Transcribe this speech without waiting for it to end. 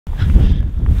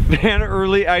than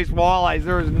early ice walleyes.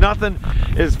 There is nothing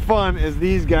as fun as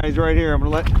these guys right here. I'm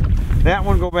gonna let that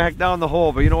one go back down the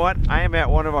hole, but you know what? I am at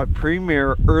one of our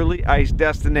premier early ice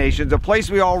destinations, a place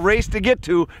we all race to get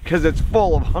to because it's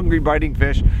full of hungry biting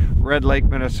fish, Red Lake,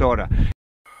 Minnesota.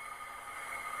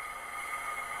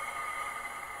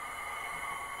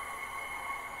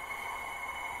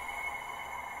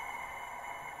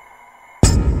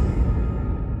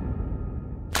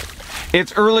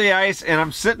 It's early ice, and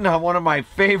I'm sitting on one of my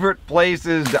favorite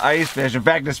places to ice fish. In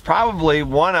fact, it's probably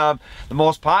one of the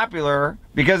most popular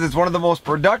because it's one of the most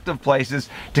productive places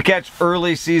to catch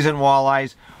early season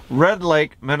walleyes, Red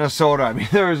Lake, Minnesota. I mean,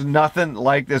 there is nothing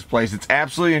like this place. It's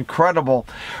absolutely incredible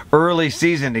early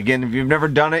season. Again, if you've never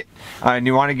done it and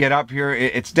you want to get up here,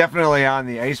 it's definitely on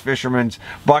the ice fisherman's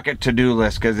bucket to-do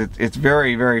list because it's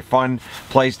very, very fun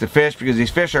place to fish because these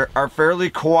fish are fairly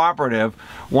cooperative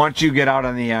once you get out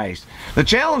on the ice. The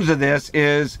challenge of this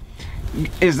is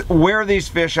where these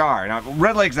fish are. Now,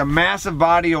 Red Lake's a massive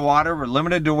body of water. We're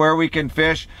limited to where we can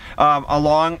fish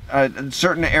along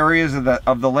certain areas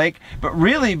of the lake, but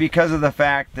really because of the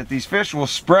fact that these fish will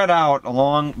spread out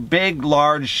along big,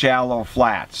 large, shallow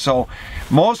flats. So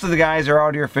most of the guys are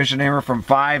out here fishing anywhere from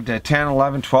 5 to 10,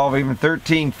 11, 12, even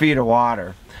 13 feet of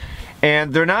water.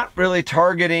 And they're not really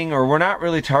targeting, or we're not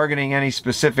really targeting any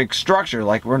specific structure.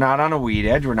 Like, we're not on a weed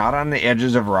edge, we're not on the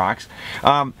edges of rocks.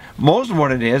 Most of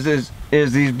what it is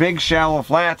these big shallow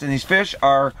flats, and these fish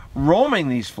are roaming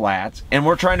these flats, and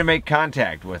we're trying to make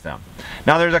contact with them.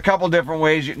 Now, there's a couple different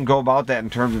ways you can go about that in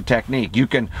terms of technique. You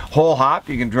can hole hop,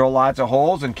 you can drill lots of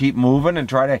holes and keep moving and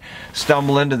try to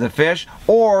stumble into the fish,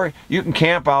 or you can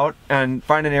camp out and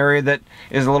find an area that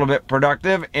is a little bit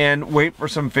productive and wait for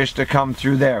some fish to come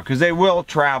through there, because they will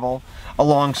travel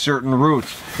along certain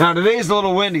routes. Now, today's a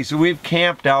little windy, so we've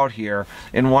camped out here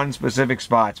in one specific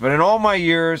spot. But in all my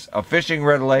years of fishing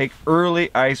Red Lake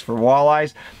early ice for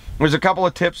walleyes, there's a couple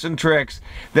of tips and tricks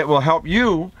that will help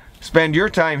you spend your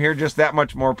time here just that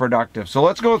much more productive. So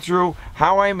let's go through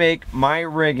how I make my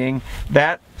rigging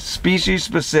that species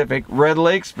specific, Red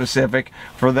Lake specific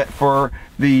for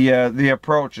the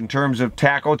approach in terms of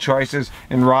tackle choices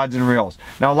and rods and reels.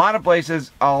 Now, a lot of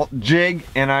places I'll jig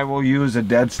and I will use a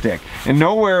dead stick, and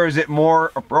nowhere is it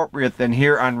more appropriate than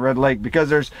here on Red Lake, because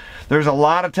there's a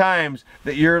lot of times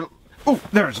that you're, oh,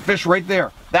 there's a fish right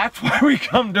there. That's why we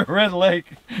come to Red Lake,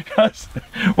 because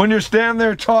when you're standing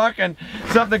there talking,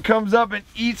 something comes up and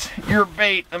eats your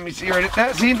bait. Let me see right at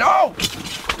that. See, no!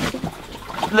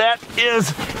 That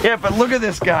is it, but look at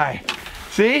this guy.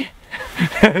 See?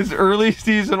 His early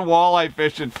season walleye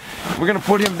fishing. We're gonna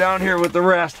put him down here with the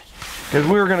rest, because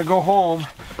we were gonna go home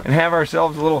and have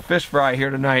ourselves a little fish fry here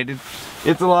tonight.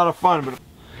 It's a lot of fun. But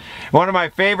one of my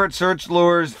favorite search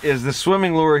lures is the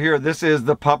swimming lure here. This is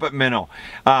the puppet minnow.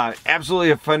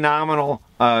 Absolutely a phenomenal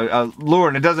lure,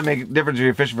 and it doesn't make a difference if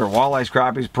you're fishing for walleyes,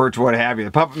 crappies, perch, what have you.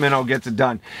 The puppet minnow gets it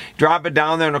done. Drop it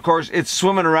down there, and of course it's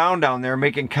swimming around down there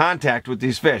making contact with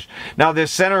these fish. Now,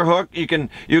 this center hook you can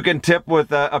tip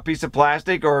with a piece of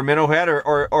plastic or a minnow head,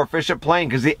 or fish it plain,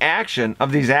 because the action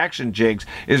of these action jigs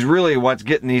is really what's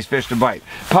getting these fish to bite.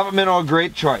 Puppet minnow, a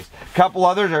great choice. A couple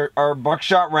others are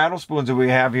buckshot rattle spoons that we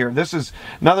have here. This is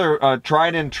another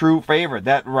tried and true favorite.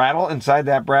 That rattle inside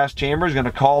that brass chamber is going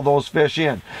to call those fish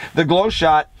in. The glow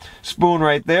shot spoon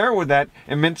right there with that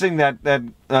immencing that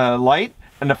light,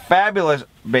 and a fabulous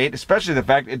bait, especially the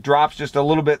fact it drops just a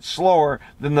little bit slower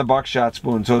than the buckshot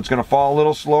spoon, so it's going to fall a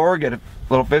little slower, get a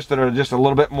little fish that are just a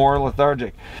little bit more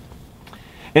lethargic.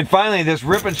 And finally, this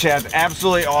rip and shad is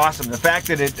absolutely awesome. The fact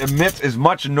that it emits as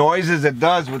much noise as it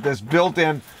does with this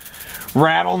built-in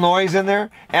rattle noise in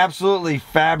there, absolutely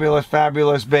fabulous,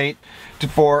 fabulous bait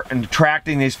for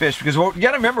attracting these fish. Because you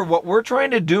got to remember, what we're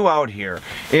trying to do out here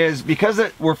is, because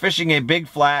we're fishing a big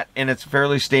flat and it's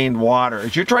fairly stained water,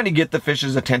 is you're trying to get the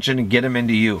fish's attention and get them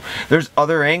into you. There's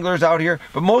other anglers out here,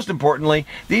 but most importantly,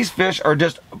 these fish are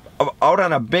just out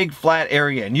on a big flat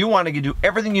area, and you want to do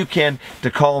everything you can to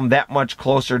call them that much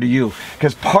closer to you,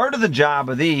 because part of the job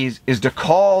of these is to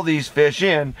call these fish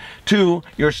in to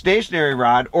your stationary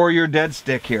rod or your dead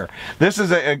stick here. This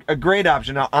is a great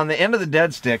option. Now, on the end of the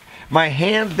dead stick, my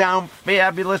hands down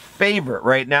fabulous favorite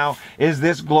right now is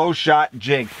this glow shot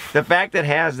jig. The fact that it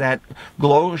has that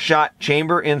glow shot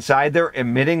chamber inside there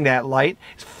emitting that light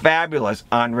is fabulous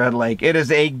on Red Lake. It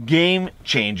is a game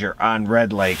changer on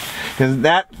Red Lake, because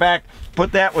that fact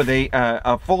put that with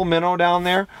a full minnow down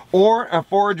there, or a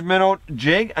forage minnow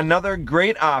jig, another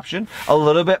great option. A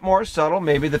little bit more subtle,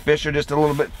 maybe the fish are just a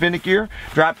little bit finickier.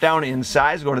 Drop down in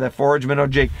size, go to that forage minnow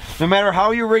jig. No matter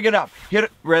how you rig it up,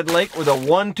 hit Red Lake with a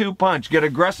 1-2 punch. Get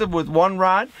aggressive with one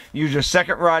rod, use your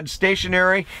second rod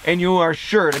stationary, and you are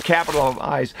sure to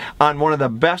capitalize on one of the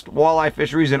best walleye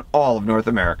fisheries in all of North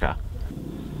America.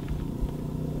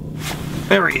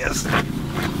 There he is.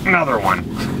 Another one.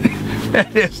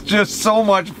 It's just so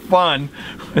much fun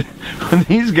when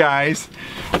these guys.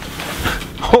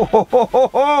 Ho ho ho ho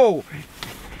ho!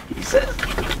 He says,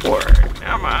 "Word,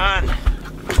 come on."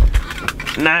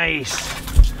 Nice.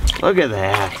 Look at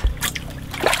that.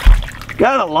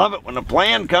 Gotta love it when a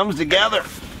plan comes together.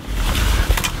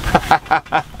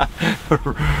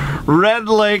 Red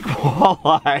Lake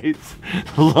walleyes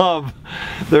love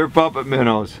their puppet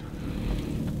minnows.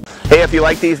 Hey, if you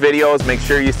like these videos, make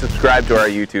sure you subscribe to our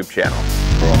YouTube channel.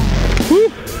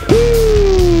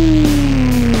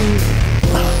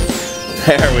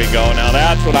 There we go. Now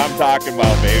that's what I'm talking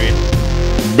about, baby.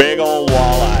 Big old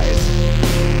walleyes.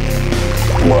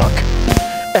 Look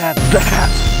at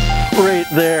that right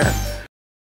there.